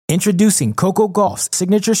Introducing Coco Gauff's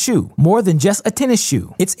signature shoe, more than just a tennis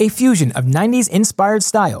shoe. It's a fusion of 90s-inspired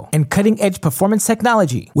style and cutting-edge performance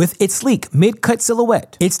technology. With its sleek mid-cut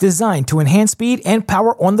silhouette, it's designed to enhance speed and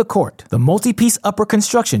power on the court. The multi-piece upper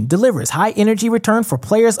construction delivers high-energy return for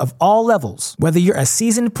players of all levels. Whether you're a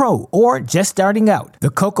seasoned pro or just starting out, the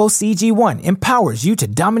Coco CG1 empowers you to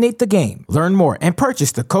dominate the game. Learn more and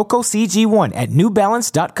purchase the Coco CG1 at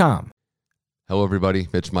NewBalance.com. Hello, everybody.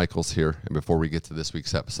 Mitch Michaels here. And before we get to this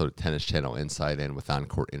week's episode of Tennis Channel Inside In with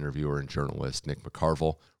on-court interviewer and journalist Nick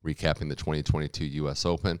McCarville, recapping the 2022 U.S.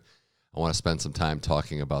 Open, I want to spend some time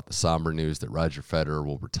talking about the somber news that Roger Federer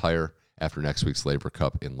will retire after next week's Laver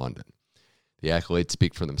Cup in London. The accolades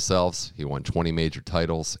speak for themselves. He won 20 major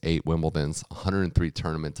titles, 8 Wimbledons, 103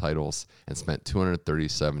 tournament titles, and spent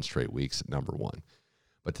 237 straight weeks at number one.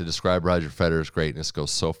 But to describe Roger Federer's greatness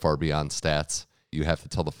goes so far beyond stats. You have to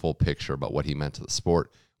tell the full picture about what he meant to the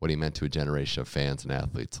sport, what he meant to a generation of fans and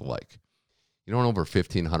athletes alike. In over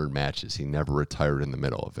 1,500 matches, he never retired in the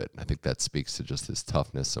middle of it. And I think that speaks to just his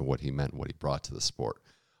toughness and what he meant, what he brought to the sport.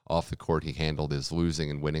 Off the court, he handled his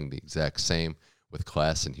losing and winning the exact same, with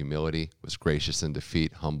class and humility, was gracious in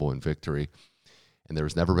defeat, humble in victory. And there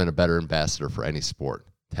has never been a better ambassador for any sport,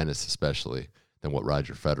 tennis especially, than what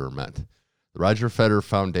Roger Federer meant. The Roger Federer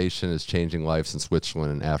Foundation is changing lives in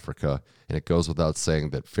Switzerland and Africa, and it goes without saying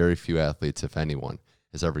that very few athletes, if anyone,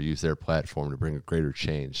 has ever used their platform to bring a greater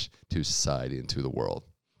change to society and to the world.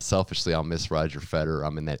 Selfishly, I'll miss Roger Federer.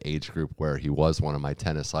 I'm in that age group where he was one of my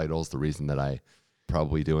tennis idols. The reason that I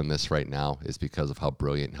probably doing this right now is because of how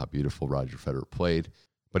brilliant and how beautiful Roger Federer played.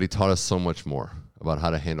 But he taught us so much more about how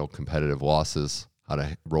to handle competitive losses, how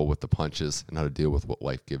to roll with the punches, and how to deal with what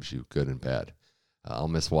life gives you, good and bad. I'll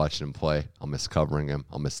miss watching him play. I'll miss covering him.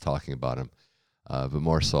 I'll miss talking about him. But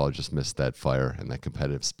more so, I'll just miss that fire and that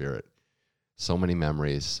competitive spirit. So many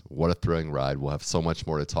memories. What a thrilling ride. We'll have so much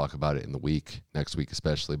more to talk about it in the week, next week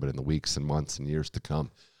especially, but in the weeks and months and years to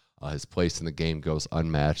come. His place in the game goes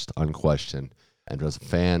unmatched, unquestioned. And as a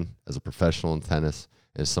fan, as a professional in tennis,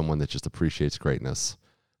 as someone that just appreciates greatness,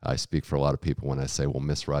 I speak for a lot of people when I say we'll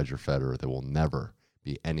miss Roger Federer. There will never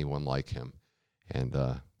be anyone like him. And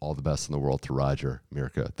all the best in the world to Roger,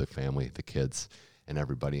 Mirka, the family, the kids, and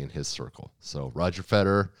everybody in his circle. So Roger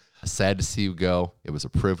Federer, sad to see you go. It was a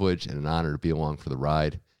privilege and an honor to be along for the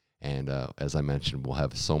ride. And as I mentioned, we'll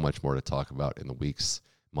have so much more to talk about in the weeks,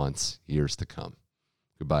 months, years to come.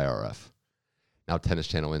 Goodbye, RF. Now Tennis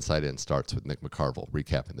Channel Inside In starts with Nick McCarville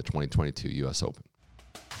recapping the 2022 U.S. Open.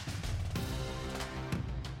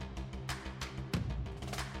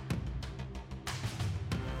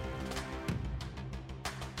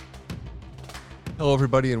 Hello,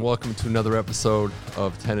 everybody, and welcome to another episode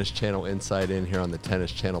of Tennis Channel Inside In here on the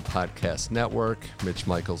Tennis Channel Podcast Network. Mitch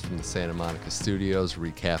Michaels from the Santa Monica studios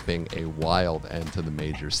recapping a wild end to the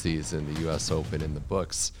major season, the U.S. Open in the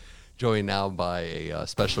books. Joined now by a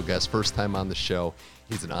special guest, first time on the show.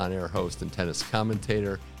 He's an on-air host and tennis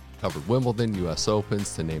commentator, covered Wimbledon, U.S.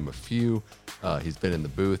 Opens, to name a few. He's been in the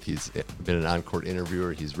booth. He's been an on-court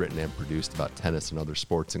interviewer. He's written and produced about tennis and other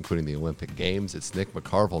sports, including the Olympic Games. It's Nick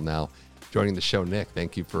McCarville now joining the show. Nick,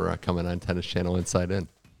 thank you for coming on Tennis Channel Inside In.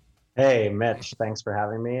 Hey, Mitch, thanks for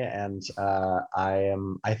having me. And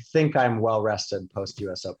I think I'm well rested post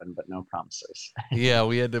US Open, but no promises. Yeah,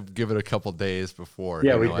 we had to give it a couple days before,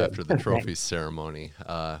 after the trophy ceremony.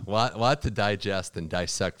 Lot to digest and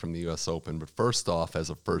dissect from the US Open. But first off,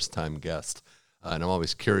 as a first-time guest, and I'm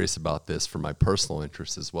always curious about this for my personal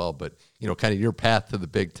interest as well, but kind of your path to the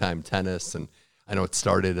big-time tennis. And I know it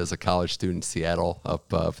started as a college student in Seattle up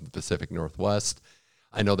from the Pacific Northwest.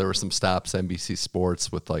 I know there were some stops, NBC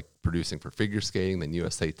Sports, with producing for figure skating, then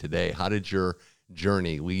USA Today. How did your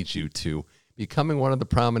journey lead you to becoming one of the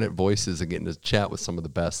prominent voices and getting to chat with some of the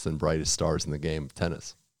best and brightest stars in the game of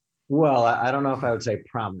tennis? Well, I don't know if I would say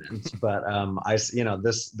prominent, but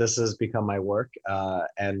this has become my work,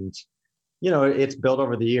 and it's built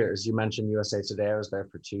over the years. You mentioned USA Today. I was there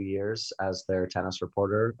for 2 years as their tennis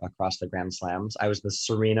reporter across the Grand Slams. I was the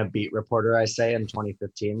Serena beat reporter, I say, in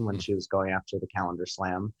 2015 when she was going after the calendar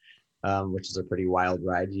slam, which is a pretty wild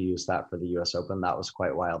ride. You use that for the US Open. That was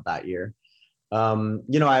quite wild that year.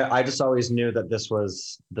 I just always knew that this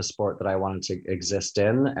was the sport that I wanted to exist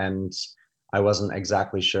in, and I wasn't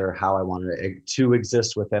exactly sure how I wanted to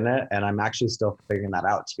exist within it. And I'm actually still figuring that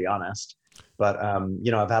out, to be honest. But,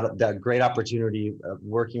 I've had that great opportunity of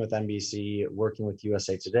working with NBC, working with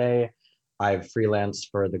USA Today. I've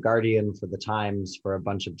freelanced for The Guardian, for The Times, for a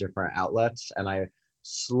bunch of different outlets. And I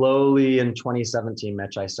slowly in 2017,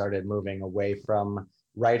 Mitch, I started moving away from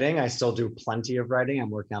writing. I still do plenty of writing.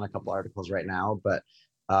 I'm working on a couple articles right now, but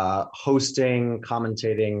Hosting,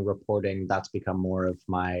 commentating, reporting, that's become more of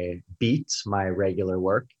my beat, my regular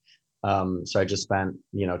work. So I just spent,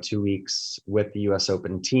 2 weeks with the US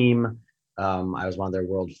Open team. I was one of their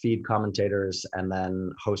world feed commentators, and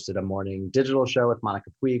then hosted a morning digital show with Monica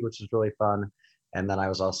Puig, which was really fun. And then I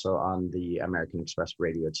was also on the American Express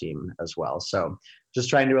radio team as well. So just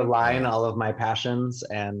trying to align all of my passions.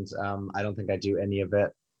 And I don't think I do any of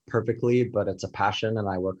it perfectly, but it's a passion and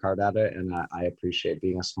I work hard at it. And I appreciate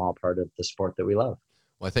being a small part of the sport that we love.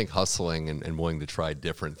 Well, I think hustling and willing to try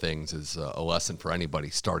different things is a lesson for anybody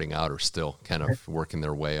starting out or still kind of working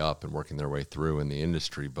their way up and working their way through in the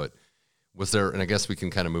industry. But was there, and I guess we can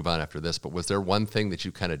kind of move on after this, but was there one thing that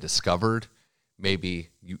you kind of discovered maybe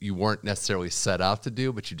you weren't necessarily set out to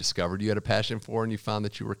do, but you discovered you had a passion for and you found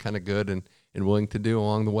that you were kind of good and willing to do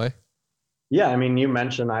along the way? Yeah, I mean, you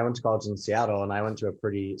mentioned I went to college in Seattle, and I went to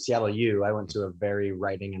Seattle U. I went to a very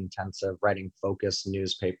writing intensive, writing focused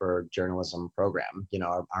newspaper journalism program.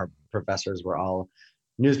 Our professors were all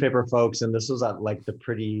newspaper folks, and this was at like the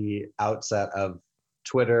pretty outset of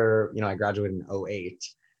Twitter. I graduated in 2008.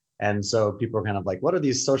 And so people are kind of like, what are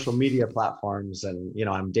these social media platforms? And,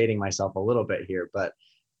 I'm dating myself a little bit here, but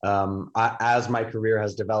as my career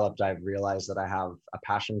has developed, I've realized that I have a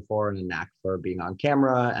passion for and a knack for being on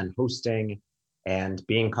camera and hosting and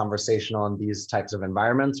being conversational in these types of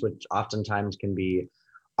environments, which oftentimes can be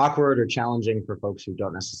awkward or challenging for folks who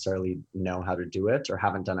don't necessarily know how to do it or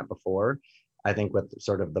haven't done it before. I think with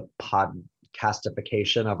sort of the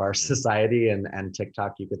podcastification of our society and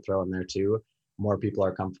TikTok, you could throw in there too, more people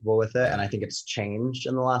are comfortable with it. And I think it's changed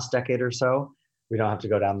in the last decade or so. We don't have to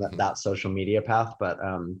go down that social media path, but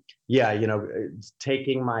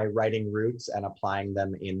taking my writing roots and applying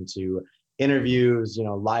them into interviews,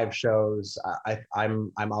 live shows.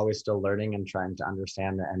 I'm always still learning and trying to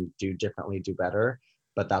understand and do differently, do better.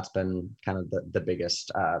 But that's been kind of the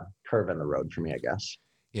biggest curve in the road for me, I guess.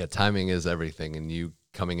 Yeah, timing is everything. And you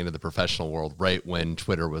coming into the professional world right when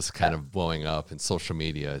Twitter was kind of blowing up and social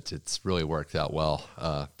media, it's really worked out well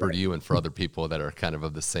for you and for other people that are kind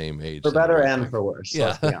of the same age. For better and for worse.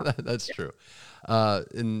 Yeah, that's true.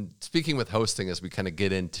 And speaking with hosting, as we kind of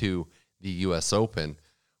get into the U.S. Open,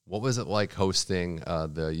 what was it like hosting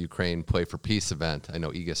the Ukraine Play for Peace event? I know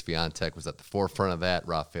Iga Swiatek was at the forefront of that,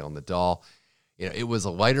 Rafael Nadal. It was a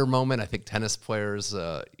lighter moment. I think tennis players,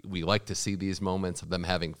 we like to see these moments of them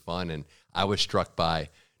having fun. And I was struck by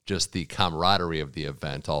just the camaraderie of the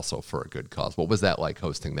event, also for a good cause. What was that like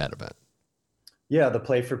hosting that event? Yeah, the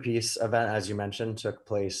Play for Peace event, as you mentioned, took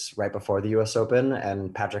place right before the US Open,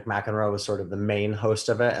 and Patrick McEnroe was sort of the main host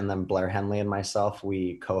of it. And then Blair Henley and myself,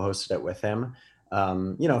 we co-hosted it with him.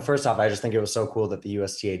 First off, I just think it was so cool that the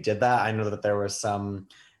USTA did that. I know that there were some,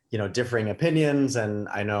 differing opinions, and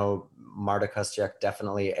I know Marta Kostyuk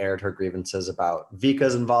definitely aired her grievances about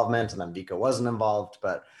Vika's involvement, and then Vika wasn't involved.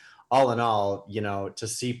 But all in all, to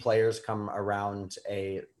see players come around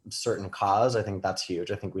a certain cause, I think that's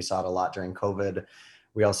huge. I think we saw it a lot during COVID.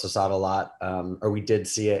 We also saw it a lot, or we did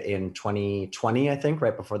see it in 2020, I think,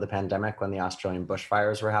 right before the pandemic when the Australian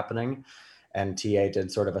bushfires were happening. And TA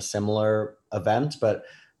did sort of a similar event, but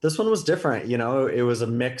this one was different. It was a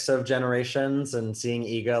mix of generations, and seeing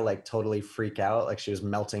Iga like totally freak out, like she was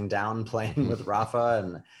melting down playing with Rafa,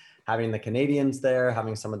 and having the Canadians there,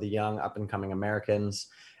 having some of the young up and coming Americans.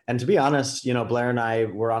 And to be honest, Blair and I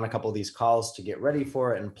were on a couple of these calls to get ready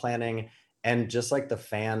for it and planning. And just like the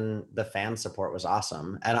fan support was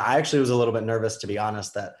awesome. And I actually was a little bit nervous, to be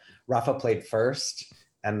honest, that Rafa played first,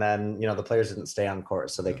 and then, the players didn't stay on court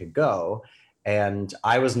so they could go. And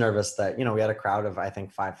I was nervous that, we had a crowd of, I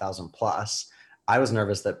think, 5,000 plus. I was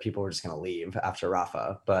nervous that people were just going to leave after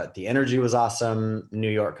Rafa, but the energy was awesome. New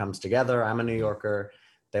York comes together. I'm a New Yorker.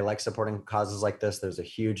 They like supporting causes like this. There's a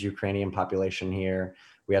huge Ukrainian population here.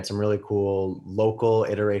 We had some really cool local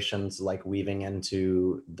iterations, like weaving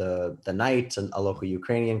into the night, and a local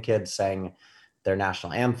Ukrainian kid sang their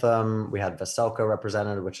national anthem. We had Veselka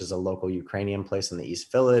represented, which is a local Ukrainian place in the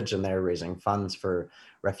East Village, and they're raising funds for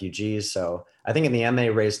refugees. So I think in the end they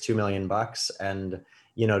raised $2 million, and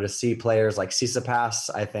to see players like Tsitsipas,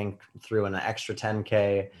 I think threw in an extra 10K.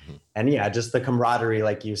 Mm-hmm. And yeah, just the camaraderie,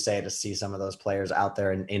 like you say, to see some of those players out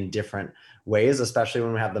there in different ways, especially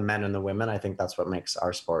when we have the men and the women. I think that's what makes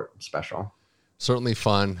our sport special. Certainly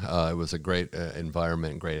fun. It was a great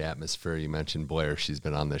environment, great atmosphere. You mentioned Blair; she's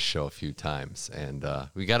been on this show a few times, and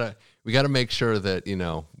we gotta make sure that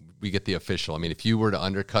we get the official. I mean, if you were to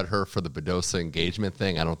undercut her for the Badosa engagement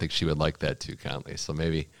thing, I don't think she would like that too kindly. So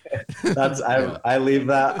maybe I leave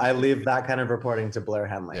that kind of reporting to Blair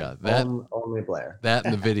Henley. Yeah, only Blair. That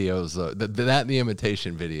and the videos, that and the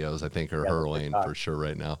imitation videos, I think are her lane for sure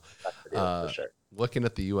right now. For sure. looking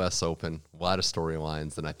at the U.S. Open, a lot of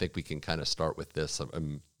storylines, and I think we can kind of start with this.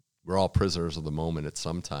 We're all prisoners of the moment at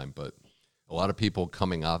some time, but a lot of people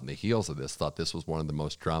coming out in the heels of this thought this was one of the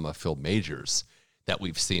most drama-filled majors that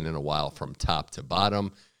we've seen in a while, from top to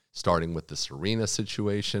bottom, starting with the Serena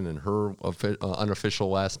situation and her unofficial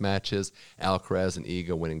last matches, Alcaraz and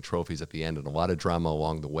Iga winning trophies at the end, and a lot of drama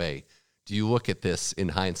along the way. Do you look at this in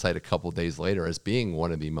hindsight a couple of days later as being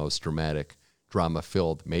one of the most dramatic,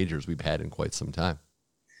 drama-filled majors we've had in quite some time?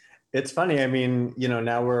 It's funny. I mean,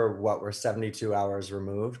 now we're 72 hours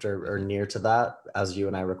removed or near to that as you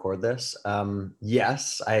and I record this.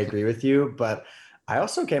 Yes, I agree with you, but I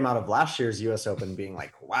also came out of last year's US Open being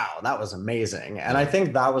like, wow, that was amazing. And I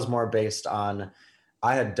think that was more based on,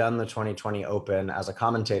 I had done the 2020 Open as a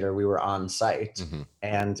commentator. We were on site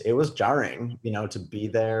and it was jarring, to be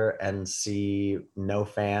there and see no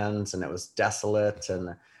fans, and it was desolate.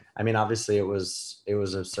 And I mean, obviously it was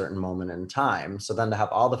a certain moment in time. So then to have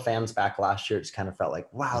all the fans back last year, it just kind of felt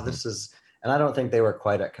like, wow, this is, and I don't think they were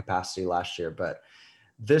quite at capacity last year, but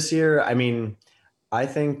this year, I mean, I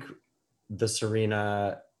think the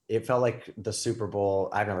Serena, it felt like the Super Bowl.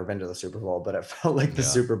 I've never been to the Super Bowl, but it felt like the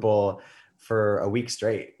Super Bowl for a week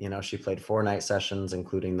straight. She played 4 night sessions,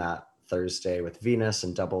 including that Thursday with Venus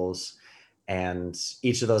and doubles. And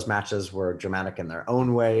each of those matches were dramatic in their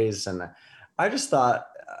own ways. And I just thought,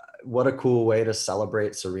 what a cool way to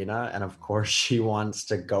celebrate Serena. And of course, she wants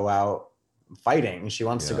to go out fighting. She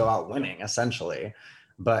wants to go out winning, essentially.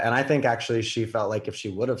 And I think actually she felt like if she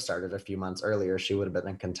would have started a few months earlier, she would have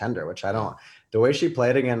been a contender, which I don't. The way she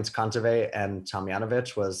played against Kontaveit and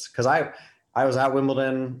Tomljanovic was, because I was at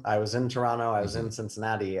Wimbledon, I was in Toronto, I was in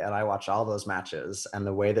Cincinnati, and I watched all those matches, and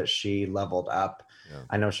the way that she leveled up,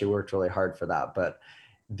 I know she worked really hard for that, but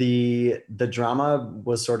the drama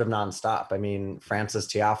was sort of nonstop. I mean, Francis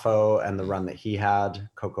Tiafoe and the run that he had,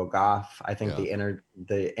 Coco Gauff, I think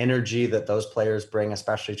the energy that those players bring,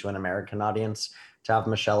 especially to an American audience, to have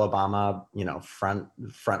Michelle Obama, front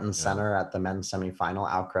and center at the men's semifinal,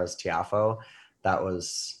 Alcaraz Tiafoe, that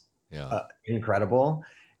was incredible.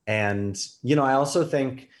 And, I also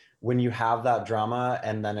think when you have that drama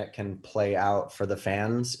and then it can play out for the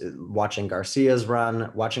fans, watching Garcia's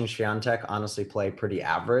run, watching Swiatek honestly play pretty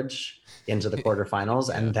average into the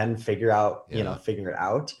quarterfinals and then figure it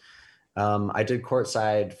out. I did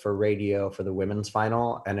courtside for radio for the women's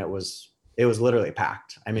final, and it was literally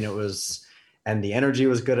packed. I mean, and the energy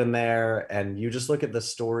was good in there. And you just look at the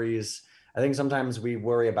stories. I think sometimes we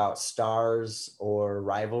worry about stars or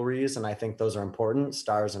rivalries, and I think those are important,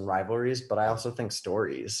 stars and rivalries, but I also think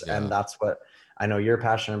stories. And that's what I know you're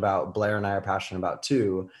passionate about, Blair and I are passionate about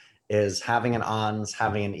too, is having an Ons,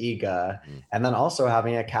 having an Iga, and then also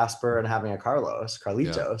having a Casper and having a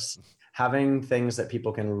Carlitos, having things that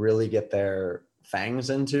people can really get their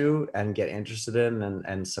fangs into and get interested in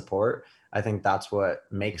and support. I think that's what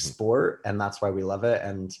makes sport, and that's why we love it.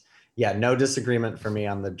 And no disagreement for me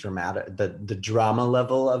on the drama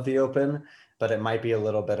level of the Open, but it might be a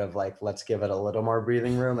little bit of like, let's give it a little more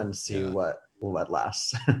breathing room and see what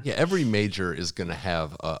lasts. Every major is going to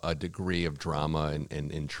have a degree of drama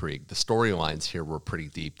and intrigue. The storylines here were pretty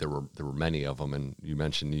deep. There were many of them, and you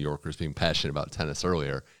mentioned New Yorkers being passionate about tennis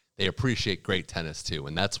earlier. They appreciate great tennis too,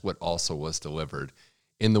 and that's what also was delivered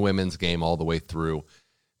in the women's game all the way through.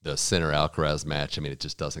 The Sinner Alcaraz match, I mean, it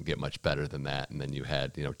just doesn't get much better than that. And then you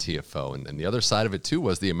had, Tiafoe. And the other side of it, too,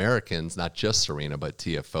 was the Americans, not just Serena, but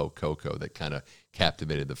Tiafoe, Coco, that kind of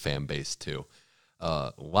captivated the fan base, too.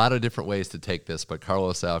 A lot of different ways to take this, but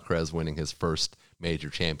Carlos Alcaraz winning his first major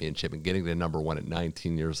championship and getting to number 1 at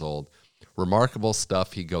 19 years old. Remarkable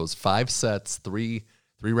stuff. He goes 5 sets, three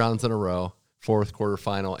rounds in a row, 4th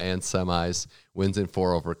quarterfinal and semis, wins in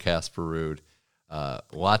 4 over Casper Ruud. A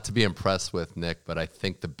lot to be impressed with, Nick, but I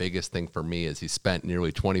think the biggest thing for me is he spent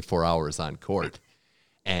nearly 24 hours on court.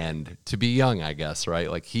 And to be young, I guess,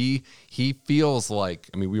 right? Like he feels like,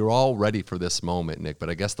 I mean, we were all ready for this moment, Nick, but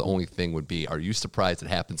I guess the only thing would be, are you surprised it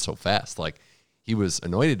happened so fast? Like, he was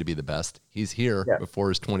anointed to be the best. He's here before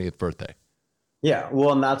his 20th birthday. Yeah,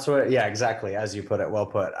 well, and that's what, exactly. As you put it, well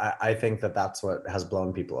put. I think that's what has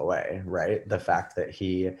blown people away, right? The fact that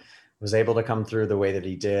he was able to come through the way that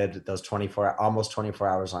he did, those almost 24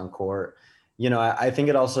 hours on court. I think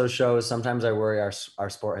it also shows, sometimes I worry our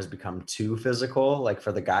sport has become too physical. Like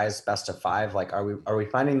for the guys best of 5, like are we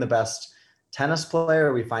finding the best tennis player?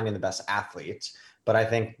 Are we finding the best athlete? But I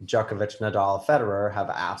think Djokovic, Nadal, Federer have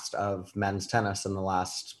asked of men's tennis in the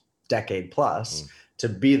last decade plus to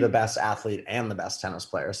be the best athlete and the best tennis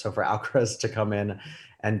player. So for Alcaraz to come in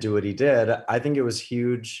and do what he did, I think it was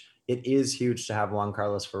huge it is huge to have Juan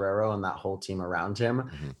Carlos Ferrero and that whole team around him.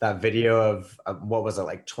 Mm-hmm. That video of what was it,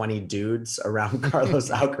 like 20 dudes around Carlos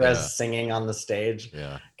Alcaraz singing on the stage,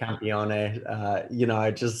 Campione. You know,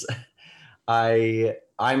 I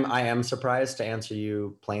am surprised, to answer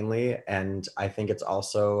you plainly, and I think it's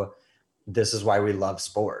also, this is why we love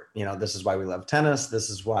sport. You know, this is why we love tennis. This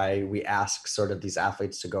is why we ask sort of these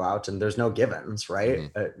athletes to go out, and there's no givens,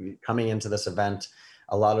 right? Coming into this event,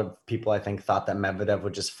 a lot of people, I think, thought that Medvedev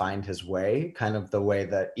would just find his way, kind of the way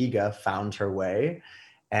that Iga found her way.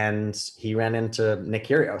 And he ran into Nick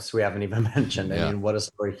Kyrgios, who we haven't even mentioned. I mean, what a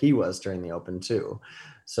story he was during the Open too.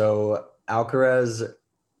 So Alcaraz,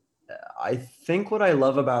 I think what I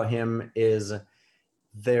love about him is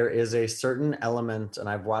there is a certain element, and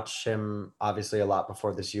I've watched him obviously a lot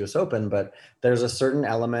before this US Open, but there's a certain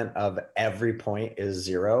element of every point is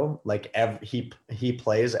zero. Like he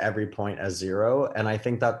plays every point as zero. And I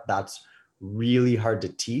think that that's really hard to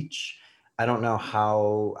teach. I don't know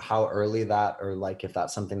how early that, or like if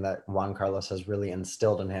that's something that Juan Carlos has really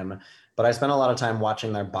instilled in him, but I spent a lot of time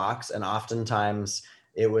watching their box, and oftentimes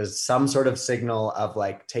it was some sort of signal of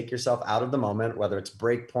like, take yourself out of the moment, whether it's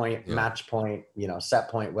break point, match point, you know, set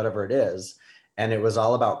point, whatever it is. And it was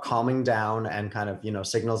all about calming down and kind of, you know,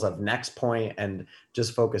 signals of next point and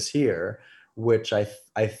just focus here, which I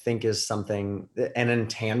think is something, an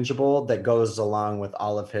intangible that goes along with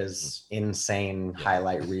all of his insane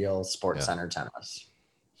highlight reel Sports Center tennis.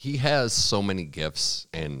 He has so many gifts,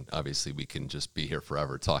 and obviously we can just be here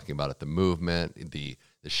forever talking about it. The movement, the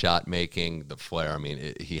shot making, the flair. I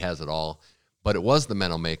mean, he has it all. But it was the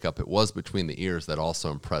mental makeup. It was between the ears that also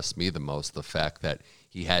impressed me the most. The fact that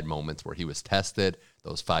he had moments where he was tested,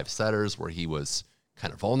 those 5-setters where he was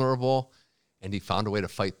kind of vulnerable, and he found a way to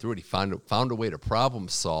fight through it. He found a way to problem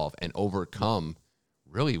solve and overcome.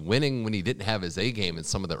 Really winning when he didn't have his A game in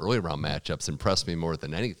some of the early round matchups impressed me more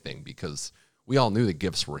than anything, because we all knew the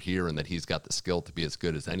gifts were here and that he's got the skill to be as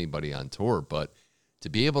good as anybody on tour. But to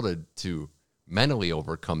be able to mentally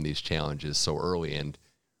overcome these challenges so early and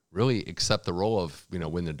really accept the role of, you know,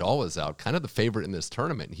 when Nadal was out, kind of the favorite in this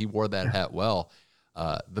tournament, and he wore that hat well.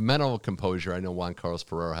 The mental composure, I know Juan Carlos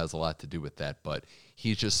Ferrero has a lot to do with that, but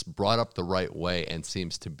he's just brought up the right way and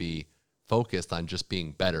seems to be focused on just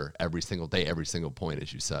being better every single day, every single point,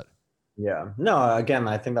 as you said. Yeah, no, again,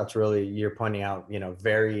 I think that's really, you're pointing out, you know,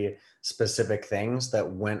 very specific things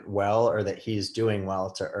that went well, or that he's doing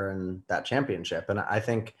well to earn that championship. And I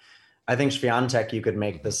think Swiatek, you could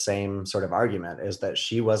make the same sort of argument, is that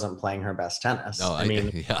she wasn't playing her best tennis. No, I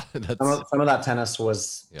mean, some of that tennis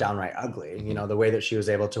was downright ugly. You know, the way that she was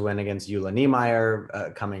able to win against Jule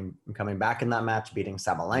Niemeyer, coming back in that match, beating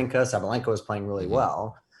Sabalenka. Sabalenka was playing really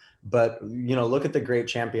well. But, you know, look at the great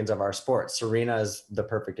champions of our sport. Serena is the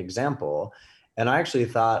perfect example. And I actually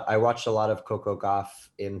thought, I watched a lot of Coco Gauff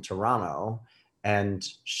in Toronto, and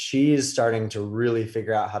she's starting to really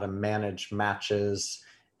figure out how to manage matches,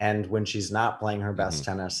 and when she's not playing her best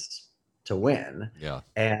tennis, to win. Yeah.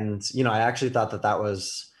 And, you know, I actually thought that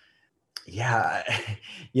was,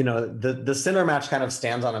 you know, the Sinner match kind of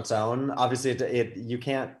stands on its own. Obviously you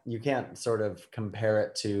can't sort of compare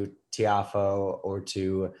it to Tiafoe or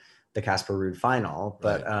to the Casper Ruud final,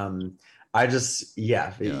 but I just,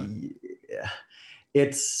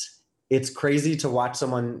 it's crazy to watch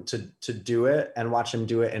someone to do it, and watch him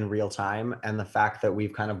do it in real time. And the fact that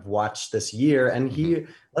we've kind of watched this year, and he,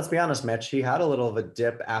 let's be honest, Mitch, he had a little of a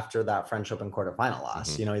dip after that French Open quarterfinal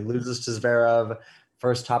loss. You know, he loses to Zverev,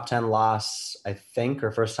 first top 10 loss, I think,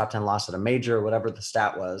 or first top 10 loss at a major, whatever the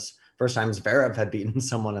stat was. First time Zverev had beaten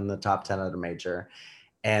someone in the top 10 at a major.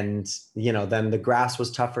 And, you know, then the grass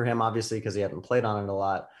was tough for him, obviously, because he hadn't played on it a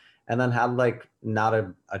lot. And then had like not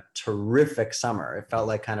a terrific summer. It felt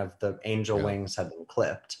like kind of the angel wings had been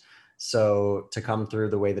clipped. So to come through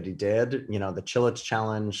the way that he did, you know, the Cilic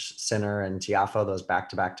Challenge, Sinner and Tiafoe, those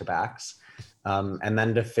back-to-backs, and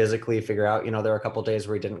then to physically figure out, you know, there were a couple of days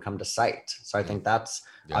where he didn't come to site. So I think that's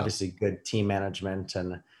obviously good team management.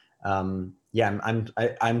 And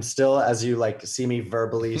I'm still, as you like see me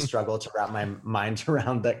verbally struggle to wrap my mind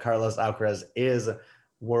around that Carlos Alcaraz is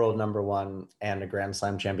world number one and a Grand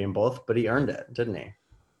Slam champion both, but he earned it, didn't he?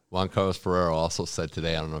 Juan Carlos Ferrero also said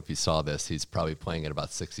today, I don't know if you saw this, he's probably playing at about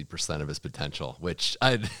 60% of his potential, which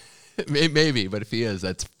maybe, but if he is,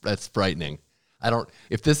 that's frightening.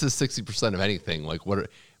 If this is 60% of anything, like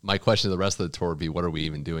my question to the rest of the tour would be, what are we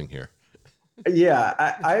even doing here? Yeah,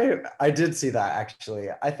 I did see that actually.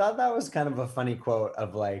 I thought that was kind of a funny quote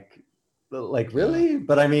of like really?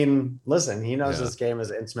 But I mean, listen, he knows this game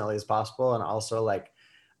as intimately as possible. And also like,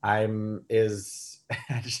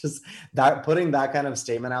 just that putting that kind of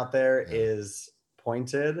statement out there is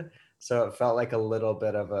pointed, So it felt like a little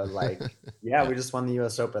bit of a like, yeah, we just won the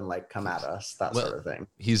US Open, like come at us, that sort of thing.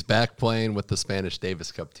 He's back playing with the Spanish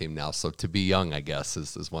Davis Cup team now. So to be young, I guess,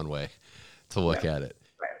 is one way to look at it.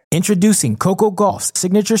 Introducing Coco Gauff's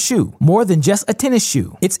signature shoe, more than just a tennis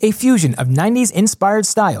shoe. It's a fusion of 90s inspired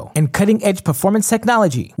style and cutting edge performance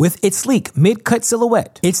technology with its sleek mid-cut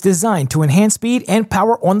silhouette. It's designed to enhance speed and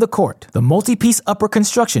power on the court. The multi-piece upper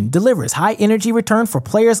construction delivers high energy return for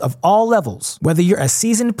players of all levels. Whether you're a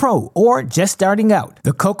seasoned pro or just starting out,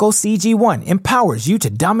 the Coco CG1 empowers you to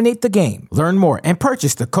dominate the game. Learn more and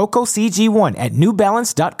purchase the Coco CG1 at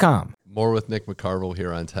newbalance.com. More with Nick McCarville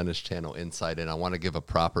here on Tennis Channel Inside. And I want to give a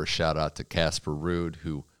proper shout out to Casper Ruud,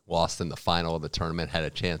 who lost in the final of the tournament, had a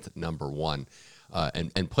chance at number one,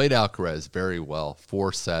 and played Alcaraz very well.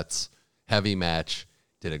 4 sets, heavy match,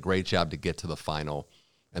 did a great job to get to the final.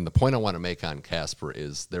 And the point I want to make on Casper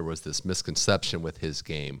is there was this misconception with his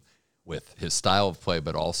game, with his style of play,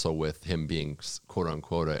 but also with him being, quote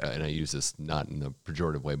unquote, and I use this not in a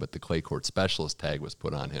pejorative way, but the clay court specialist tag was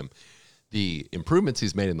put on him. The improvements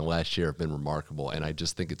he's made in the last year have been remarkable, and I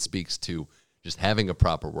just think it speaks to just having a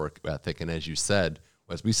proper work ethic. And as you said,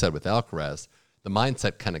 as we said with Alcaraz, the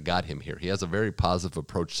mindset kind of got him here. He has a very positive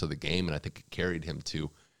approach to the game, and I think it carried him to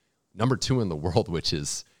number 2 in the world, which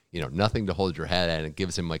is, nothing to hold your hat at, and it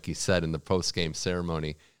gives him, like he said in the post-game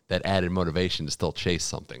ceremony, that added motivation to still chase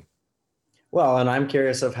something. Well, and I'm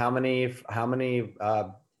curious of how many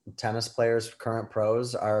tennis players, current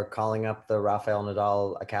pros, are calling up the Rafael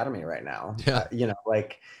Nadal Academy right now. Yeah.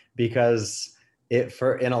 Because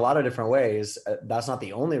in a lot of different ways, that's not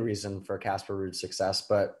the only reason for Casper Ruud's success,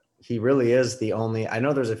 but he really is the only. I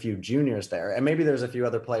know there's a few juniors there, and maybe there's a few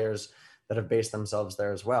other players that have based themselves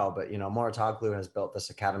there as well. But Mouratoglou has built this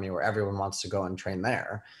academy where everyone wants to go and train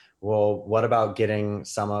there. Well, what about getting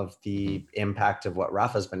some of the impact of what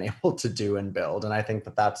Rafa's been able to do and build? And I think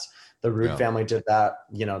that's the Ruud family did that.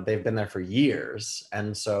 They've been there for years.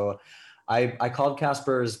 And so I called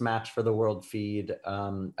Casper's match for the world feed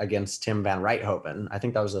against Tim van Rijthoven. I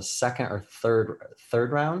think that was the second or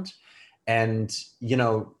third round. And,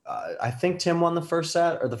 I think Tim won the first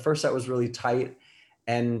set, or the first set was really tight.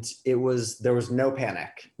 And there was no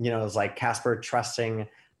panic. It was like Casper trusting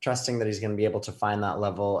that he's going to be able to find that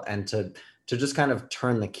level and to just kind of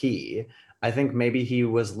turn the key. I think maybe he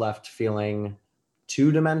was left feeling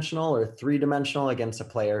 2-dimensional or 3-dimensional against a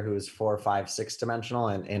player who is 4, 5, 6-dimensional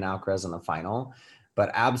in Alcaraz in the final, but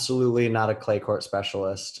absolutely not a clay court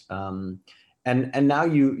specialist. And now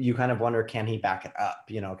you kind of wonder, can he back it up?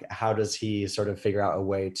 How does he sort of figure out a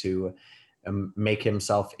way to make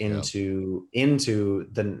himself into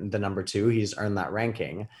the number 2? He's earned that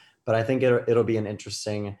ranking. But I think it'll be an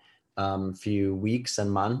interesting few weeks and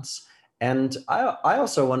months. And I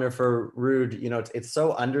also wonder for Ruud, it's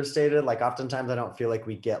so understated. Like oftentimes I don't feel like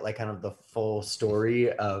we get like kind of the full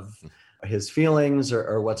story of his feelings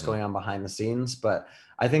or what's going on behind the scenes. But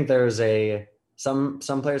I think there's some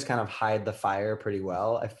players kind of hide the fire pretty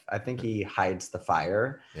well. I think he hides the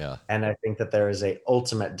fire. Yeah. And I think that there is a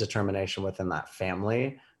ultimate determination within that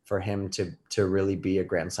family for him to really be a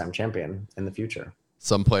Grand Slam champion in the future.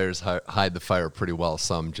 Some players hide the fire pretty well.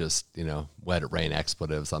 Some just, let it rain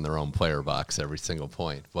expletives on their own player box every single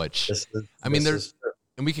point. Which,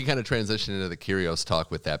 and we can kind of transition into the Kyrgios talk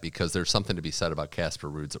with that, because there's something to be said about Casper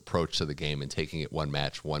Ruud's approach to the game and taking it one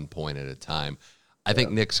match, 1 point at a time. I think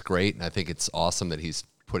Nick's great, and I think it's awesome that he's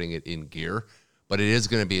putting it in gear. But it is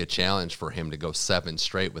going to be a challenge for him to go 7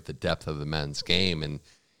 straight with the depth of the men's game. And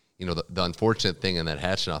the unfortunate thing in that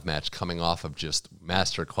Khachanov match, coming off of just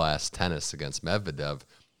masterclass tennis against Medvedev,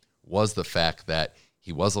 was the fact that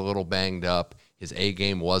he was a little banged up. His A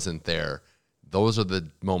game wasn't there. Those are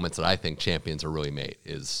the moments that I think champions are really made,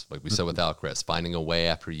 is, like we said with Alcaraz, finding a way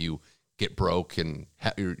after you get broke and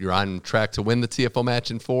you're on track to win the TFO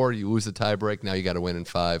match in 4, you lose the tiebreak, now you got to win in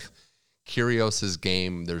 5. Kyrgios's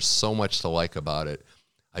game, there's so much to like about it.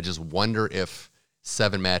 I just wonder if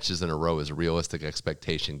 7 matches in a row is a realistic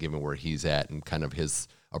expectation given where he's at and kind of his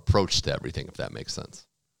approach to everything, if that makes sense.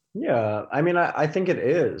 Yeah, I mean, I think it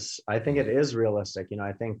is. I think it is realistic.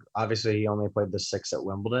 I think obviously he only played the 6 at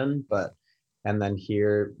Wimbledon, and then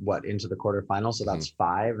here, into the quarterfinals. So that's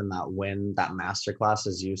 5, and that masterclass,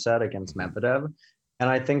 as you said, against Medvedev. And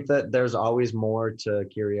I think that there's always more to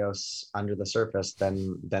Kyrgios under the surface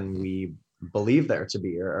than we believe there to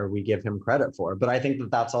be, or we give him credit for. But I think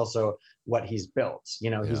that that's also what he's built.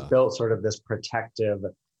 He's built sort of this protective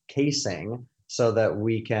casing so that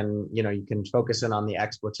we can, you can focus in on the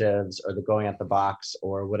expletives or the going at the box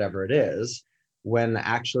or whatever it is, when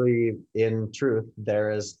actually in truth, there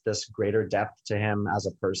is this greater depth to him as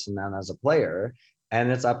a person and as a player.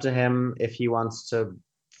 And it's up to him if he wants to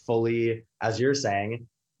fully, as you're saying,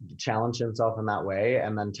 challenge himself in that way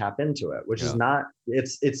and then tap into it, which is not,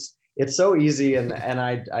 it's so easy. And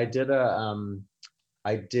I did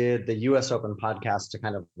the US Open podcast to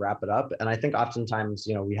kind of wrap it up. And I think oftentimes,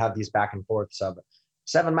 we have these back and forths of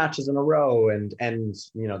 7 matches in a row and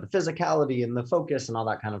the physicality and the focus and all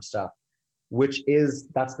that kind of stuff,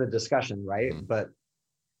 that's the discussion, right? Mm-hmm. But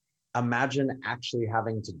imagine actually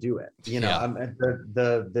having to do it,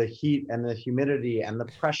 the heat and the humidity and the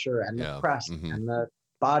pressure and the press and the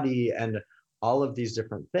body and all of these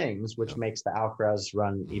different things, which makes the Alcaraz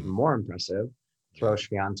run even more impressive. Throw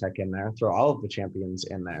Swiatek in there, throw all of the champions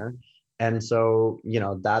in there. And so,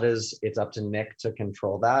 it's up to Nick to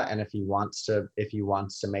control that. And if he wants to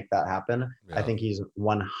make that happen, I think he's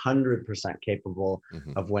 100% capable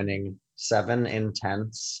of winning 7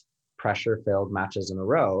 intense pressure-filled matches in a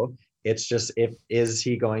row. It's just, is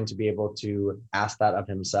he going to be able to ask that of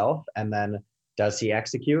himself? And then does he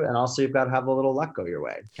execute? And also you've got to have a little luck go your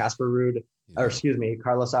way.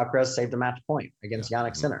 Carlos Alcaraz saved a match point against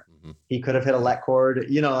Jannik Sinner. Mm-hmm. He could have hit a let cord.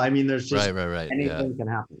 There's just anything can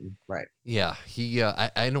happen. Right. Yeah. He,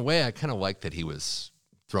 in a way, I kind of like that he was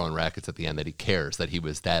throwing rackets at the end, that he cares, that he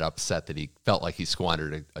was that upset, that he felt like he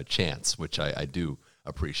squandered a chance, which I do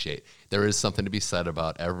appreciate. There is something to be said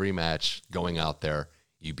about every match going out there.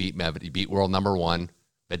 You beat Medvedev, you beat world number 1.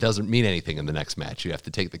 That doesn't mean anything in the next match. You have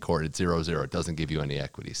to take the court at 0-0. It doesn't give you any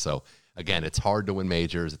equity. So, again, it's hard to win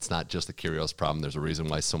majors. It's not just a Kyrgios problem. There's a reason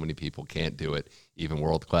why so many people can't do it, even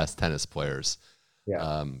world-class tennis players.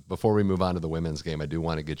 Yeah. Before we move on to the women's game, I do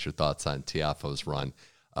want to get your thoughts on Tiafoe's run.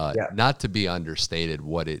 Not to be understated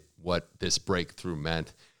what this breakthrough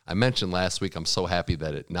meant. I mentioned last week, I'm so happy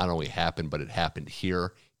that it not only happened, but it happened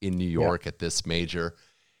here in New York at this major.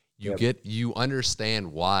 You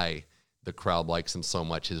understand why the crowd likes him so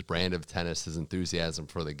much, his brand of tennis, his enthusiasm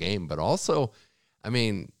for the game, but also,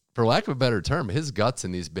 for lack of a better term, his guts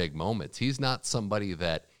in these big moments. He's not somebody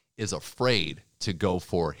that is afraid to go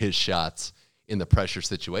for his shots in the pressure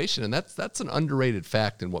situation, and that's an underrated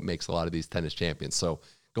fact in what makes a lot of these tennis champions. So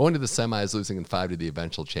going to the semis, losing in 5 to the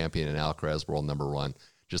eventual champion in Alcaraz, world number 1,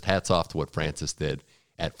 just hats off to what Francis did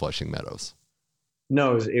at Flushing Meadows.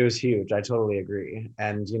 No, it was huge. I totally agree.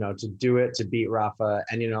 And, to do it, to beat Rafa.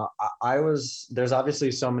 And, there's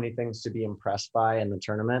obviously so many things to be impressed by in the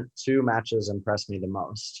tournament. 2 matches impressed me the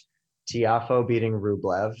most. Tiafoe beating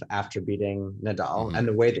Rublev after beating Nadal and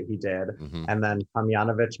the way that he did. Mm-hmm. And then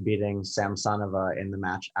Tomljanovic beating Samsonova in the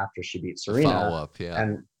match after she beat Serena. Follow-up,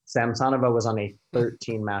 And Samsonova was on a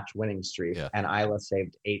 13-match winning streak. Yeah. And Isla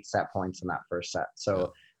saved 8 set points in that first set.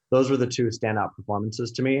 So those were the 2 standout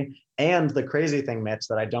performances to me. And the crazy thing, Mitch,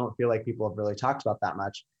 that I don't feel like people have really talked about that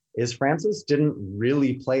much is Francis didn't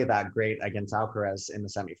really play that great against Alcaraz in the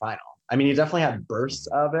semifinal. He definitely had bursts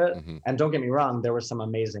of it. Mm-hmm. And don't get me wrong, there were some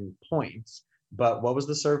amazing points. But what was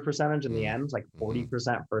the serve percentage in the end? Like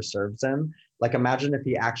 40% first serves in. Like, imagine if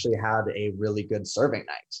he actually had a really good serving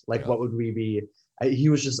night. What would we be? He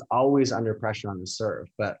was just always under pressure on his serve.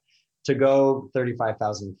 But to go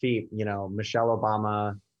 35,000 feet, Michelle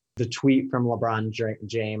Obama, the tweet from LeBron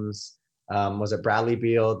James, was it Bradley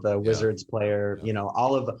Beal, the Wizards player,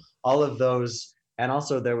 all of those. And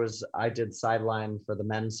also I did sideline for the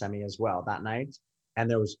men's semi as well that night.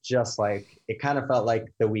 And there was just it kind of felt like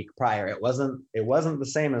the week prior. It wasn't the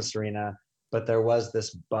same as Serena, but there was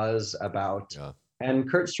this buzz about, and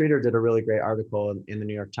Kurt Streeter did a really great article in the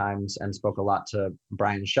New York Times and spoke a lot to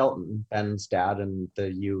Brian Shelton, Ben's dad and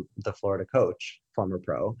the Florida coach, former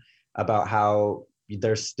pro, about how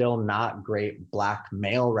there's still not great Black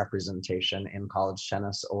male representation in college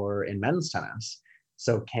tennis or in men's tennis.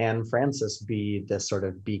 So can Francis be this sort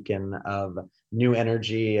of beacon of new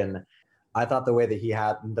energy? And I thought the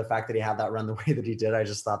fact that he had that run the way that he did, I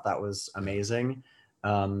just thought that was amazing.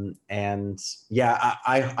 I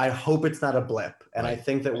hope it's not a blip. And I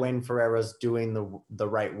think that Wayne Ferreira's doing the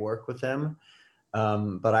right work with him.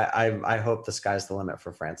 But I hope the sky's the limit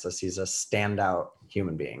for Francis. He's a standout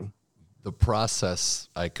human being. The process,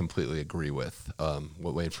 I completely agree with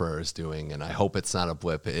what Wayne Ferreira is doing, and I hope it's not a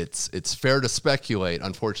blip. It's fair to speculate,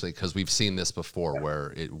 unfortunately, because we've seen this before,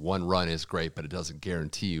 where one run is great, but it doesn't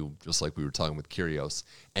guarantee you, just like we were talking with Kyrgios,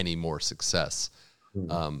 any more success.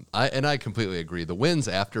 Mm-hmm. I completely agree. The wins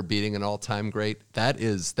after beating an all-time great, that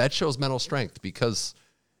shows mental strength, because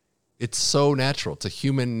it's so natural. It's a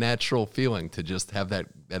human natural feeling to just have that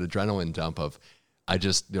adrenaline dump of, I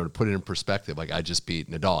just, to put it in perspective, I just beat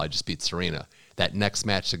Nadal, I just beat Serena. That next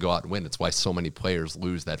match to go out and win, it's why so many players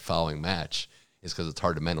lose that following match, is because it's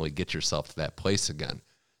hard to mentally get yourself to that place again.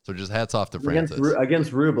 So just hats off to Francis.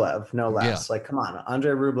 Against Rublev, no less. Come on,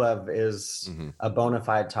 Andrei Rublev is a bona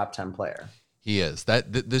fide top 10 player. He is.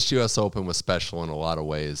 This U.S. Open was special in a lot of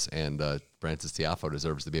ways, and Frances Tiafoe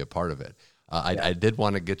deserves to be a part of it. I did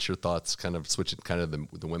want to get your thoughts, kind of switching kind of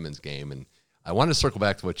the women's game, and I want to circle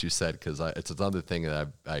back to what you said because it's another thing that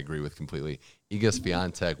I agree with completely. Iga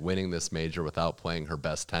Swiatek winning this major without playing her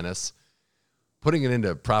best tennis, putting it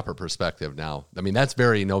into proper perspective now. I mean, that's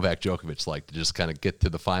very Novak Djokovic like to just kind of get to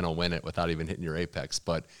the final, win it without even hitting your apex.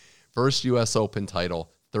 But first U.S. Open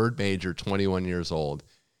title, third major, 21 years old.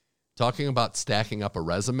 Talking about stacking up a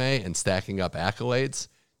resume and stacking up accolades,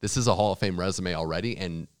 this is a Hall of Fame resume already,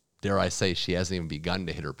 and dare I say she hasn't even begun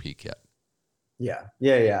to hit her peak yet.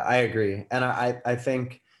 Yeah, I agree. And I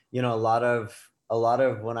think, you know, a lot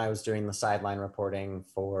of when I was doing the sideline reporting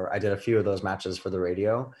I did a few of those matches for the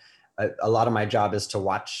radio. A lot of my job is to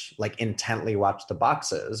watch, like intently watch the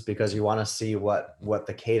boxes because you want to see what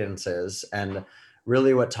the cadence is and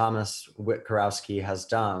really what Thomas Witkowski has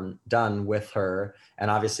done with her. And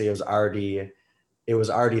obviously it was already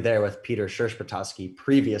there with Peter Scherspatowski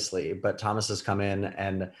previously, but Thomas has come in,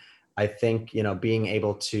 and I think, you know, being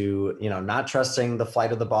able to, you know, not trusting the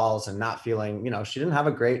flight of the balls and not feeling, you know, she didn't have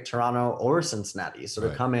a great Toronto or Cincinnati. So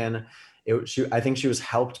to come in, I think she was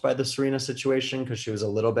helped by the Serena situation because she was a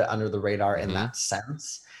little bit under the radar in that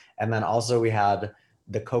sense. And then also we had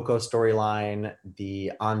the Coco storyline,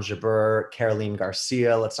 the Ons Jabeur, Caroline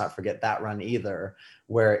Garcia. Let's not forget that run either,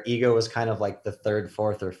 where Iga was kind of like the third,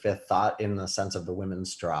 fourth, or fifth thought in the sense of the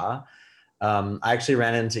women's draw. I actually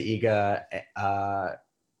ran into Iga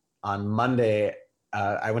on Monday.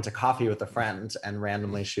 I went to coffee with a friend, and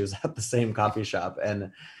randomly she was at the same coffee shop,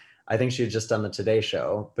 and I think she had just done the Today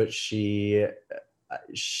Show, but she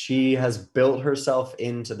has built herself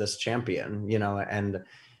into this champion, you know, and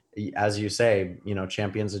as you say, you know,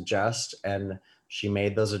 champions adjust, and she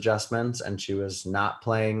made those adjustments, and she was not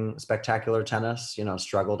playing spectacular tennis, you know,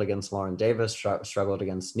 struggled against Lauren Davis, struggled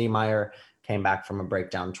against Niemeyer, came back from a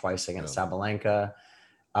breakdown twice against Sabalenka.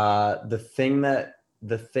 The thing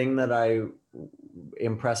that I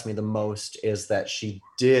impressed me the most is that she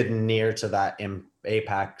did near to that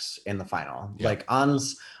apex in the final. Like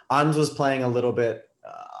Ons was playing a little bit,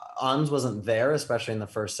 Ons wasn't there, especially in the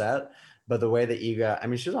first set, but the way that Iga, I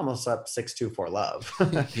mean, she was almost up 6-2 for love.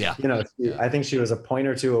 You know, I think she was a point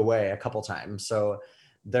or two away a couple times. So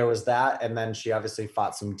there was that. And then she obviously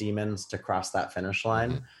fought some demons to cross that finish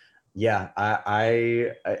line. Yeah,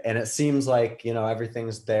 I and it seems like, you know,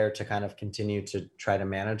 everything's there to kind of continue to try to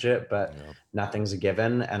manage it, but nothing's a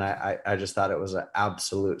given. And I just thought it was an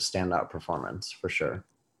absolute standout performance for sure.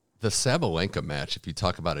 The Sabalenka match, if you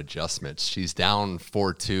talk about adjustments, she's down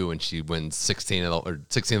 4-2 and she wins 16 of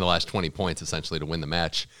the last 20 points essentially to win the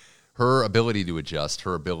match. Her ability to adjust,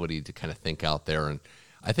 her ability to kind of think out there, and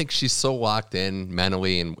I think she's so locked in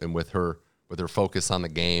mentally and with her focus on the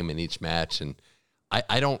game in each match. And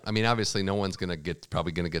I mean, obviously no one's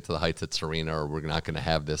probably gonna get to the heights that Serena, or we're not gonna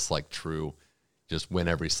have this like true just win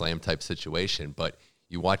every slam type situation. But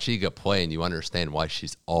you watch Iga play and you understand why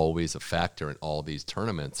she's always a factor in all these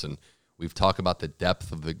tournaments. And we've talked about the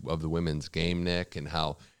depth of the women's game, Nick, and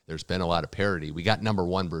how there's been a lot of parity. We got number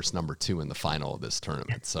 1 versus number 2 in the final of this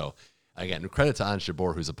tournament. So again, credit to Ons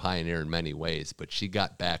Jabeur, who's a pioneer in many ways, but she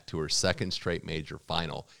got back to her second straight major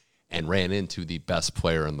final and ran into the best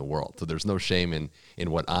player in the world. So there's no shame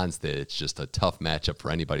in what Ons did. It's just a tough matchup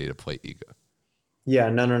for anybody to play Iga. Yeah,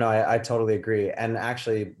 no. I totally agree. And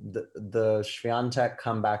actually, the Swiatek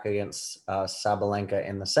comeback against Sabalenka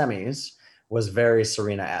in the semis was very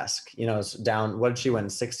Serena-esque. You know, it's down, what did she win?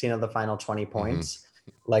 16 of the final 20 points.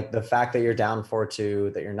 Like the fact that you're down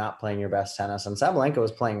 4-2, that you're not playing your best tennis, and Sabalenka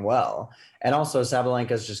was playing well. And also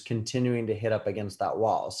Sabalenka is just continuing to hit up against that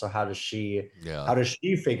wall. So how does she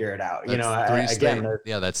figure it out?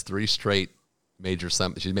 That's 3 straight major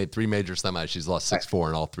semis. She's made 3 major semis. She's lost 6-4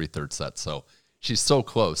 in all 3 third sets. So she's so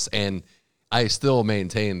close. And I still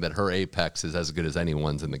maintain that her apex is as good as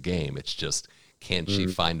anyone's in the game. It's just, can she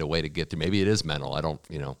find a way to get through? Maybe it is mental. I don't,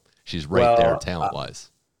 she's right there talent wise.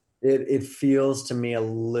 It feels to me a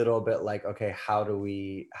little bit like, okay,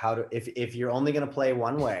 if you're only going to play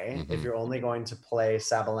one way, if you're only going to play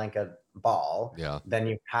Sabalenka ball, then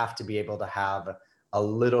you have to be able to have a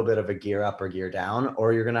little bit of a gear up or gear down,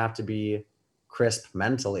 or you're going to have to be crisp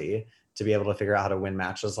mentally to be able to figure out how to win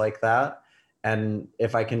matches like that. And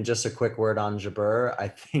if I can just a quick word on Jabeur, I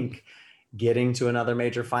think getting to another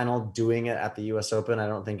major final, doing it at the US Open, I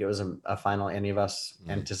don't think it was a final any of us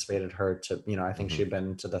anticipated her to, I think she'd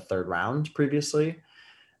been to the third round previously.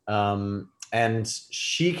 And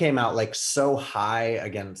she came out like so high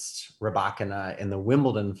against Rybakina in the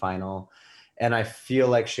Wimbledon final. And I feel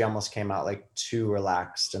like she almost came out like too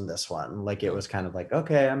relaxed in this one. Like it was kind of like,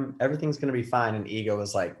 okay, everything's gonna be fine. And Ego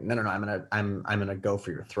was like, no, I'm gonna go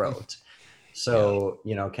for your throat. So,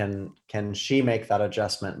 can she make that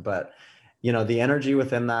adjustment? But the energy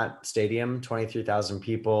within that stadium, 23,000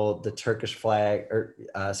 people, the Turkish flag, or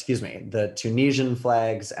the Tunisian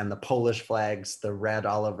flags and the Polish flags, the red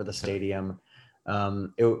all over the stadium.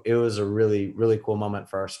 It was a really, really cool moment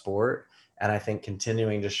for our sport. And I think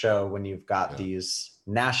continuing to show when you've got these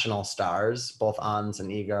national stars, both Ons and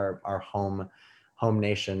Iga are home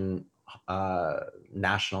nation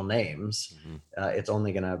national names, it's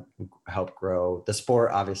only going to help grow the sport,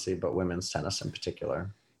 obviously, but women's tennis in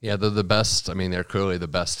particular. Yeah, they're the best. I mean, they're clearly the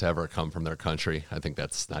best to ever come from their country. I think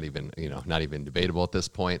that's not even debatable at this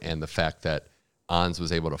point. And the fact that Ons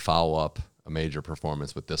was able to follow up a major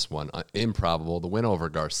performance with this one, improbable. The win over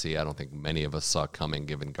Garcia, I don't think many of us saw coming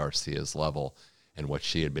given Garcia's level and what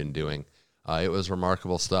she had been doing. It was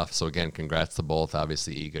remarkable stuff. So again, congrats to both.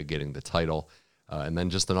 Obviously, Iga getting the title. And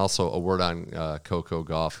then also a word on Coco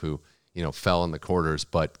Gauff, who, fell in the quarters,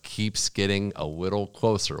 but keeps getting a little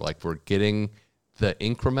closer. Like we're getting the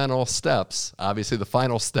incremental steps. Obviously, the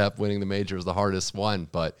final step, winning the major, is the hardest one,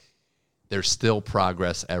 but there's still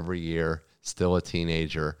progress every year, still a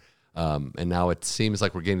teenager. And now it seems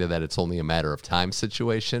like we're getting to that it's only a matter of time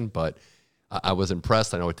situation, but I was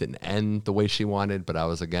impressed. I know it didn't end the way she wanted, but I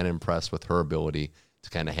was again impressed with her ability to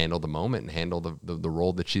kind of handle the moment and handle the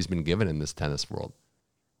role that she's been given in this tennis world.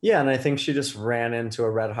 Yeah, and I think she just ran into a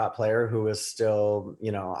red hot player who was still,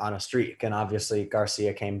 on a streak. And obviously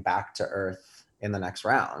Garcia came back to earth in the next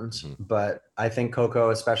round. Mm-hmm. But I think Coco,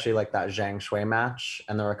 especially like that Zhang Shui match,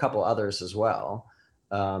 and there were a couple others as well,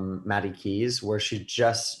 Maddie Keys, where she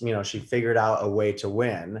just, she figured out a way to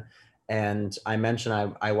win. And I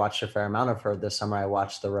mentioned I watched a fair amount of her this summer. I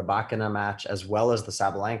watched the Rybakina match as well as the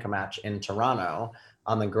Sabalenka match in Toronto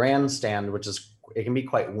on the grandstand, it can be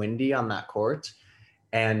quite windy on that court.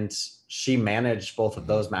 And she managed both of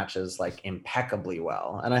those matches like impeccably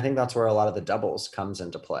well. And I think that's where a lot of the doubles comes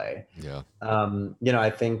into play. Yeah. I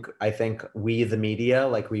think we, the media,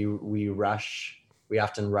 like we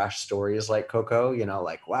often rush stories like Coco,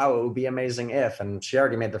 like, wow, it would be amazing if, and she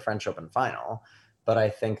already made the French Open final. But I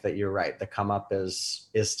think that you're right. The come up is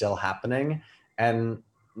still happening, and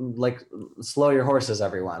like, slow your horses,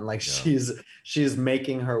 everyone. Like she's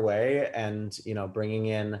making her way, and, bringing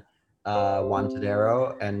in Juan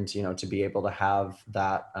Tadero, and, to be able to have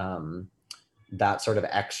that, that sort of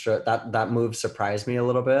extra, that move surprised me a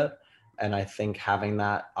little bit. And I think having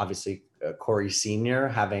that, obviously, Corey Sr.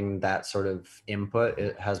 having that sort of input,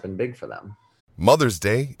 it has been big for them. Mother's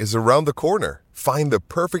Day is around the corner. Find the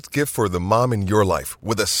perfect gift for the mom in your life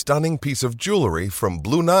with a stunning piece of jewelry from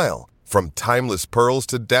Blue Nile. From timeless pearls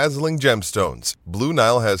to dazzling gemstones, Blue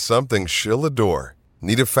Nile has something she'll adore.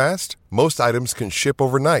 Need it fast? Most items can ship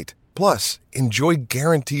overnight. Plus, enjoy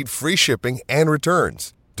guaranteed free shipping and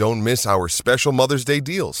returns. Don't miss our special Mother's Day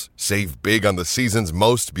deals. Save big on the season's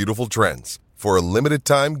most beautiful trends. For a limited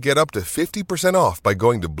time, get up to 50% off by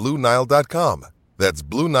going to BlueNile.com. That's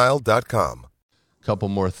BlueNile.com. Couple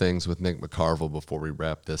more things with Nick McCarville before we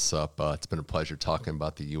wrap this up. It's been a pleasure talking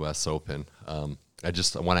about the U.S. Open. I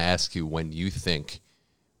want to ask you when you think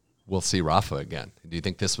we'll see Rafa again. Do you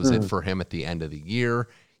think this was it for him at the end of the year?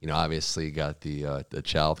 Obviously you got the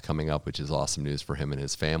child coming up, which is awesome news for him and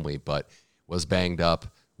his family, but was banged up,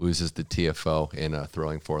 loses the TFO in a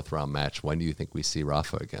thrilling fourth-round match. When do you think we see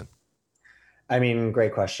Rafa again? I mean,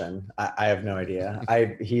 great question. I have no idea.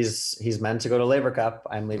 He's meant to go to Laver Cup.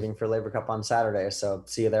 I'm leaving for Laver Cup on Saturday. So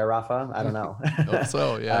see you there, Rafa. I don't know. Hope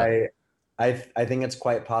so, yeah. I think it's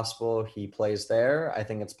quite possible he plays there. I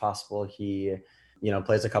think it's possible he,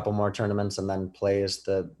 plays a couple more tournaments and then plays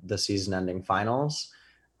the season-ending finals.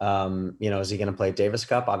 Is he going to play Davis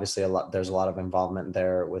Cup? Obviously, there's a lot of involvement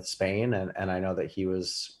there with Spain, and I know that he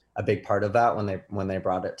was a big part of that when they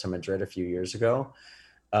brought it to Madrid a few years ago.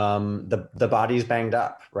 The body's banged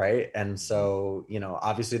up, right? And so,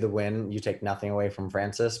 obviously the win, you take nothing away from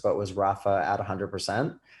Francis, but was Rafa at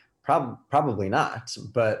 100%? Probably not.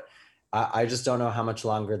 But I just don't know how much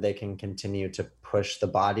longer they can continue to push the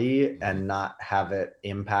body and not have it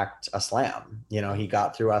impact a slam. He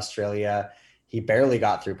got through Australia. He barely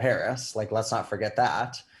got through Paris. Like, let's not forget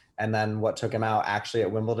that. And then what took him out actually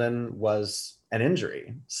at Wimbledon was an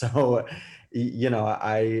injury. So,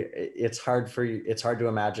 it's hard to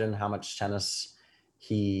imagine how much tennis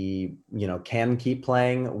he, can keep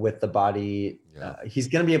playing with the body. Yeah. He's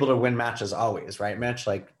going to be able to win matches always, right, Mitch?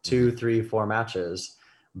 Like 2, 3, 4 matches.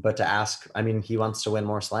 But he wants to win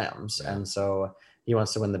more slams. Yeah. And so he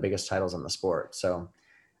wants to win the biggest titles in the sport. So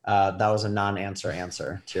that was a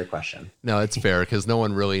non-answer to your question. No, it's fair because no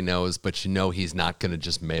one really knows, but he's not going to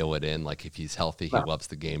just mail it in. Like if he's healthy, he loves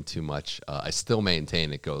the game too much. I still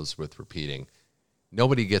maintain it goes with repeating.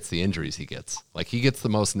 Nobody gets the injuries he gets. Like he gets the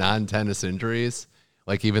most non-tennis injuries.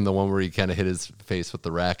 Like even the one where he kind of hit his face with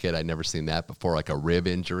the racket. I'd never seen that before, like a rib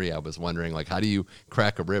injury. I was wondering, like, how do you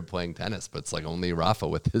crack a rib playing tennis? But it's like only Rafa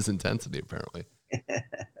with his intensity, apparently.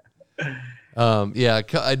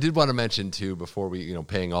 I did want to mention, too, before we,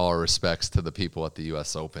 paying all our respects to the people at the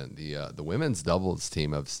U.S. Open, the women's doubles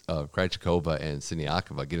team of Krejcikova and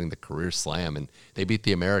Siniakova getting the career slam. And they beat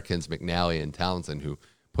the Americans, McNally and Townsend, who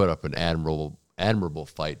put up an admirable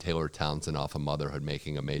fight. Taylor Townsend off of motherhood,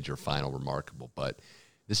 making a major final remarkable. But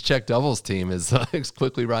this Czech doubles team is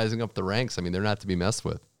quickly rising up the ranks. I mean, they're not to be messed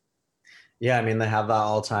with. Yeah, I mean, they have that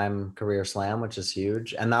all-time career slam, which is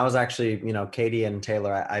huge. And that was actually, Katie and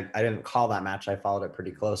Taylor, I didn't call that match. I followed it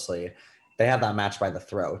pretty closely. They had that match by the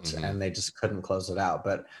throat, and they just couldn't close it out.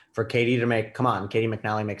 But for Katie to Katie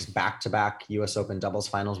McNally makes back-to-back U.S. Open doubles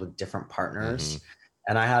finals with different partners.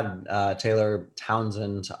 And I had Taylor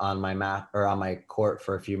Townsend on my mat or on my court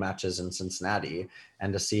for a few matches in Cincinnati,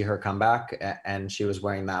 and to see her come back, and she was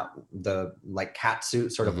wearing the cat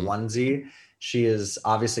suit sort of onesie. She is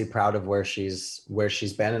obviously proud of where she's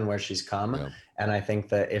been and where she's come. Yeah. And I think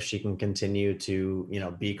that if she can continue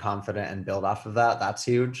to, be confident and build off of that, that's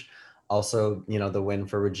huge. Also, the win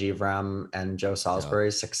for Rajiv Ram and Joe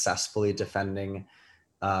Salisbury successfully defending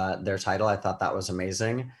their title. I thought that was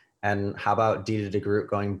amazing. And how about Dita de Groot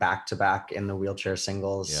going back to back in the wheelchair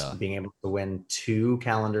singles, being able to win 2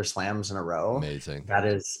 calendar slams in a row? Amazing. That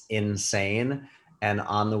is insane. And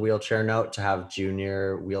on the wheelchair note, to have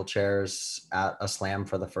junior wheelchairs at a slam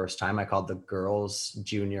for the first time, I called the girls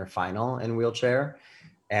junior final in wheelchair.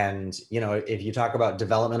 And, if you talk about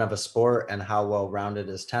development of a sport and how well-rounded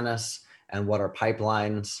is tennis and what are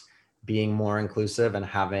pipelines, being more inclusive and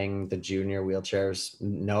having the junior wheelchairs,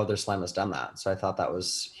 no other slam has done that. So I thought that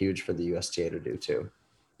was huge for the USTA to do too.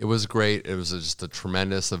 It was great. It was just a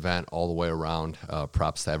tremendous event all the way around.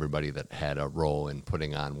 Props to everybody that had a role in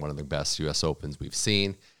putting on one of the best U.S. Opens we've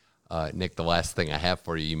seen. Nick, the last thing I have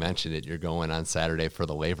for you, you mentioned it. You're going on Saturday for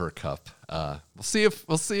the Laver Cup. We'll see if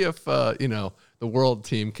the world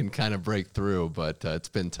team can kind of break through. But it's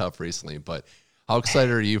been tough recently. But how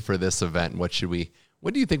excited are you for this event? What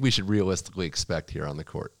do you think we should realistically expect here on the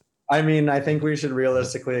court? I mean, I think we should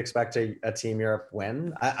realistically expect a Team Europe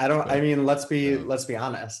win. Let's be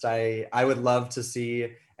honest. I would love to see,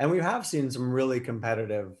 and we have seen some really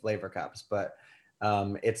competitive Laver Cups, but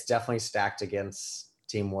it's definitely stacked against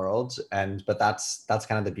Team World. But that's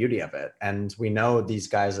kind of the beauty of it. And we know these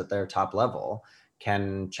guys at their top level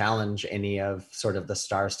can challenge any of sort of the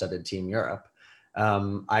star-studded Team Europe.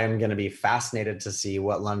 I am going to be fascinated to see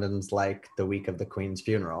what London's like the week of the Queen's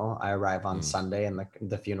funeral. I arrive on Sunday and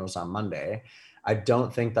the funeral's on Monday. I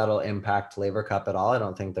don't think that'll impact Laver Cup at all. I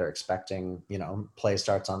don't think they're expecting, play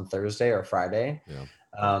starts on Thursday or Friday.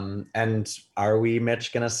 Yeah. And are we going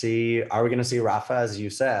to see Rafa, as you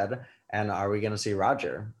said, and are we going to see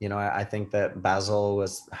Roger? I think that Basil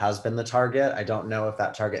has been the target. I don't know if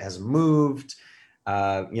that target has moved.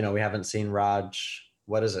 We haven't seen Raj.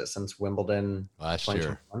 What is it, since Wimbledon last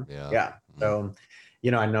year? Yeah. So,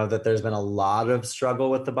 I know that there's been a lot of struggle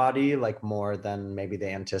with the body, like more than maybe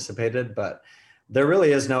they anticipated, but there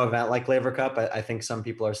really is no event like Laver Cup. I think some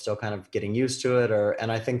people are still kind of getting used to it,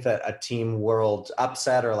 and I think that a Team World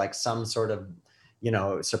upset or like some sort of,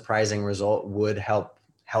 surprising result would help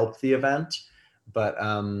the event. But,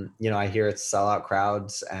 I hear it's sellout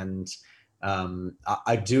crowds, and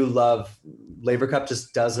I do love Laver Cup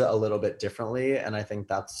just does it a little bit differently. And I think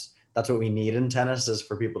that's what we need in tennis, is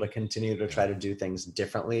for people to continue to try to do things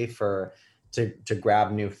differently to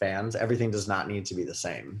grab new fans. Everything does not need to be the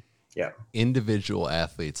same. Yeah. Individual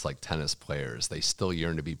athletes like tennis players, they still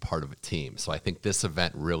yearn to be part of a team. So I think this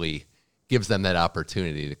event really gives them that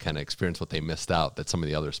opportunity to kind of experience what they missed out that some of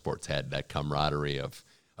the other sports had, that camaraderie of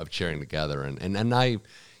cheering together. And I,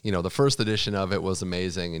 the first edition of it was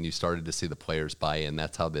amazing, and you started to see the players buy in.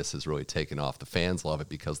 That's how this has really taken off. The fans love it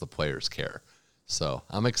because the players care. So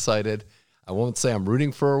I'm excited. I won't say I'm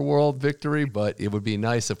rooting for a world victory, but it would be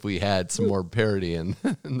nice if we had some more parity in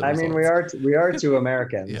the I mean, we are 2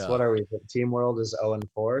 Americans. Yeah. What are we? Team World is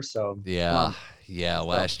 0-4. So yeah.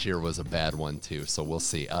 Last year was a bad one too. So we'll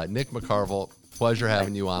see. Nick McCarville, pleasure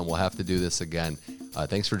having you on. We'll have to do this again.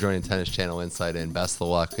 Thanks for joining Tennis Channel Insight, and best of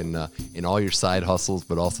luck in all your side hustles,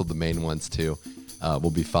 but also the main ones too. We'll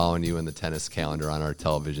be following you in the tennis calendar on our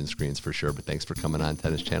television screens for sure. But thanks for coming on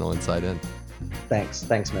Tennis Channel Insight In. Thanks,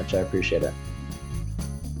 Mitch. I appreciate it.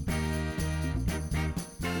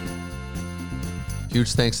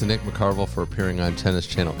 Huge thanks to Nick McCarville for appearing on Tennis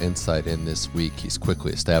Channel Inside In this week. He's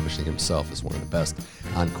quickly establishing himself as one of the best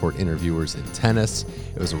on-court interviewers in tennis.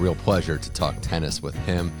 It was a real pleasure to talk tennis with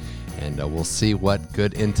him, and we'll see what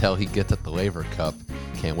good intel he gets at the Laver Cup.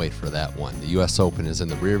 Can't wait for that one. The U.S. Open is in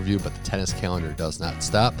the rear view, but the tennis calendar does not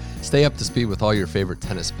stop. Stay up to speed with all your favorite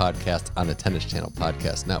tennis podcasts on the Tennis Channel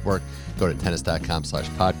Podcast Network. Go to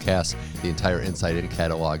tennis.com/podcast. The entire Inside In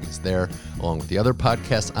catalog is there, along with the other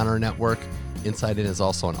podcasts on our network. Inside In is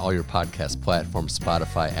also on all your podcast platforms,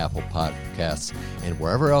 Spotify, Apple Podcasts, and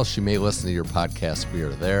wherever else you may listen to your podcasts, we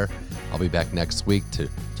are there. I'll be back next week to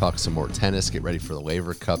talk some more tennis, get ready for the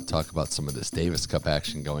Laver Cup, talk about some of this Davis Cup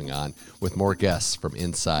action going on with more guests from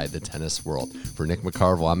inside the tennis world. For Nick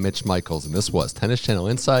McCarville, I'm Mitch Michaels, and this was Tennis Channel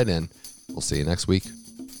Inside In. We'll see you next week.